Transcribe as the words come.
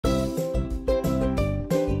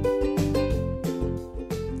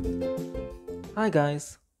Hi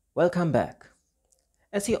guys, welcome back.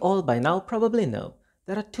 As you all by now probably know,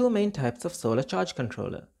 there are two main types of solar charge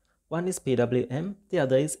controller. One is PWM, the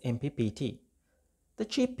other is MPPT. The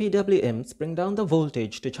cheap PWMs bring down the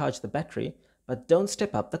voltage to charge the battery but don't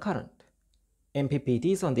step up the current.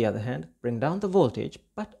 MPPTs on the other hand bring down the voltage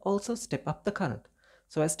but also step up the current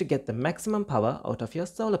so as to get the maximum power out of your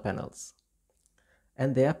solar panels.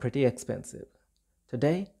 And they are pretty expensive.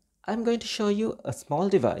 Today, I'm going to show you a small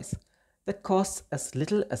device that costs as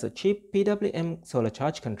little as a cheap PWM solar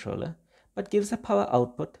charge controller but gives a power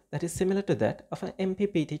output that is similar to that of an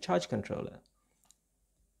MPPT charge controller.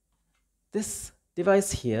 This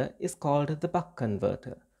device here is called the buck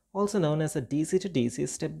converter, also known as a DC to DC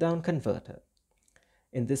step-down converter.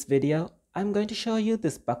 In this video, I'm going to show you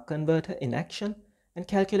this buck converter in action and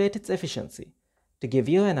calculate its efficiency to give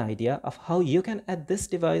you an idea of how you can add this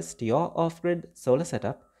device to your off-grid solar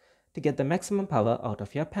setup to get the maximum power out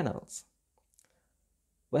of your panels.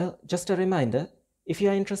 Well, just a reminder, if you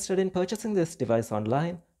are interested in purchasing this device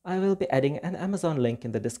online, I will be adding an Amazon link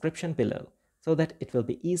in the description below so that it will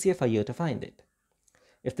be easier for you to find it.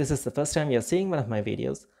 If this is the first time you're seeing one of my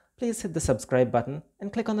videos, please hit the subscribe button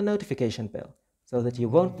and click on the notification bell so that you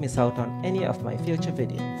won't miss out on any of my future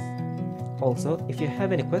videos. Also, if you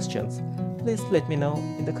have any questions, please let me know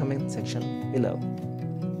in the comment section below.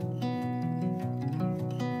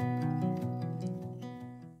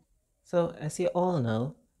 So, as you all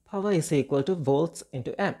know, power is equal to volts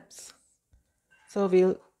into amps. So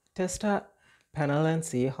we'll test our panel and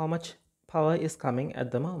see how much power is coming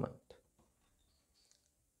at the moment.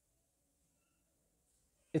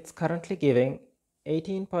 It's currently giving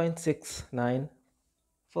 18.69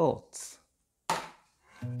 volts.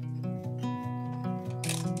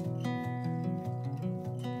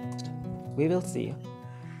 We will see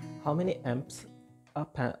how many amps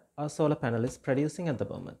our solar panel is producing at the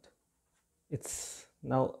moment. It's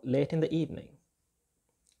now late in the evening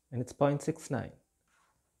and it's 0.69.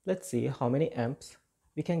 Let's see how many amps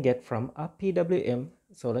we can get from our PWM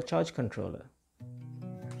solar charge controller.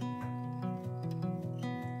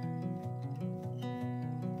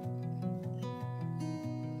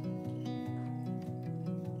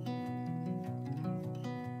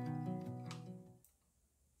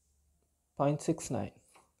 .69.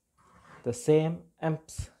 The same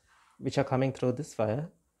amps which are coming through this wire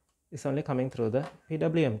is only coming through the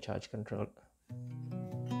PWM charge controller.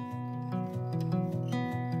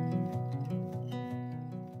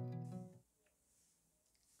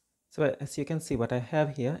 So as you can see, what I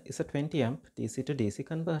have here is a 20 amp DC to DC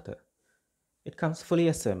converter. It comes fully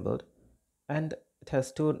assembled and it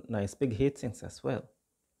has two nice big heatsinks as well.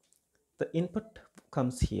 The input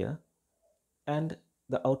comes here and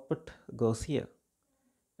the output goes here.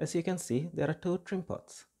 As you can see, there are two trim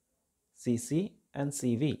pots, CC and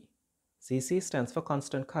CV. CC stands for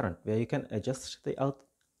constant current, where you can adjust the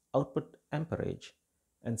output amperage,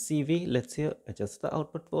 and CV lets you adjust the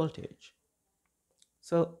output voltage.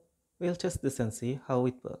 So we'll test this and see how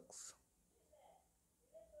it works.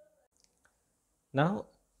 Now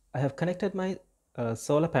I have connected my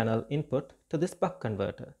solar panel input to this buck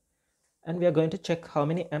converter, and we are going to check how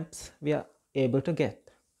many amps we are able to get.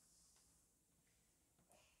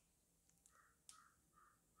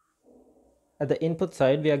 At the input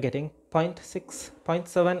side, we are getting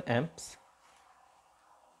 0.7 amps,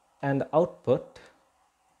 and the output,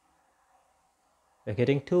 we're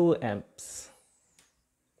getting 2 amps.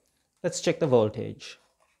 Let's check the voltage.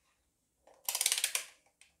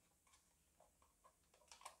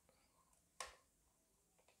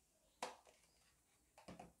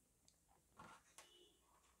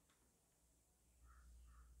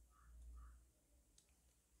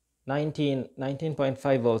 Nineteen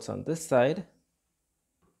 19.5 volts on this side,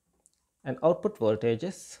 and output voltage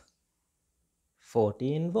is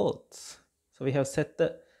 14 volts. So we have set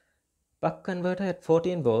the buck converter at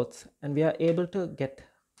 14 volts and we are able to get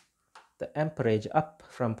the amperage up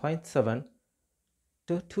from 0.7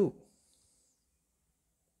 to 2.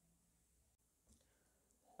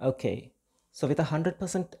 Okay, so with a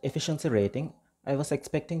 100% efficiency rating, I was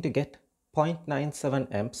expecting to get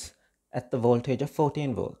 0.97 amps at the voltage of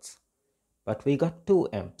 14 volts. But we got 2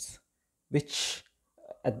 amps, which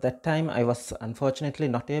at that time I was unfortunately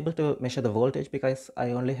not able to measure the voltage because I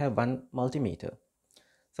only have one multimeter.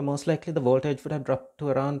 So most likely the voltage would have dropped to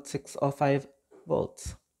around 6 or 5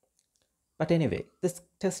 volts. But anyway, this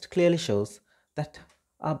test clearly shows that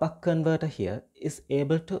our buck converter here is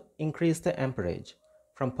able to increase the amperage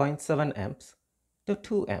from 0.7 amps to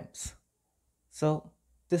 2 amps. So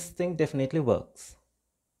this thing definitely works.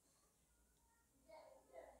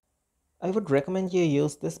 I would recommend you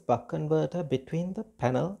use this buck converter between the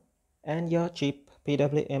panel and your cheap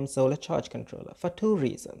PWM solar charge controller for two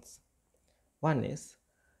reasons. One is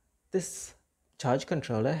this charge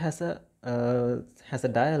controller has a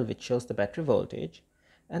dial which shows the battery voltage,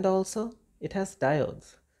 and also it has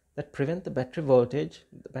diodes that prevent the battery voltage,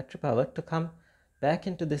 the battery power, to come back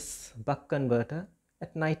into this buck converter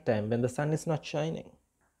at night time when the sun is not shining.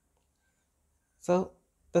 So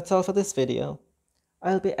that's all for this video.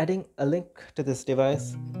 I'll be adding a link to this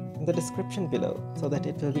device in the description below so that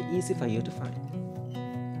it will be easy for you to find.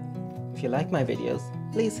 If you like my videos,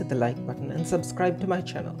 please hit the like button and subscribe to my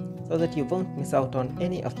channel so that you won't miss out on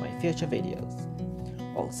any of my future videos.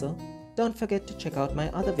 Also, don't forget to check out my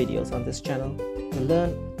other videos on this channel to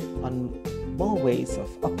learn on more ways of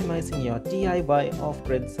optimizing your DIY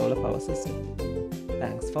off-grid solar power system.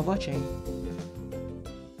 Thanks for watching.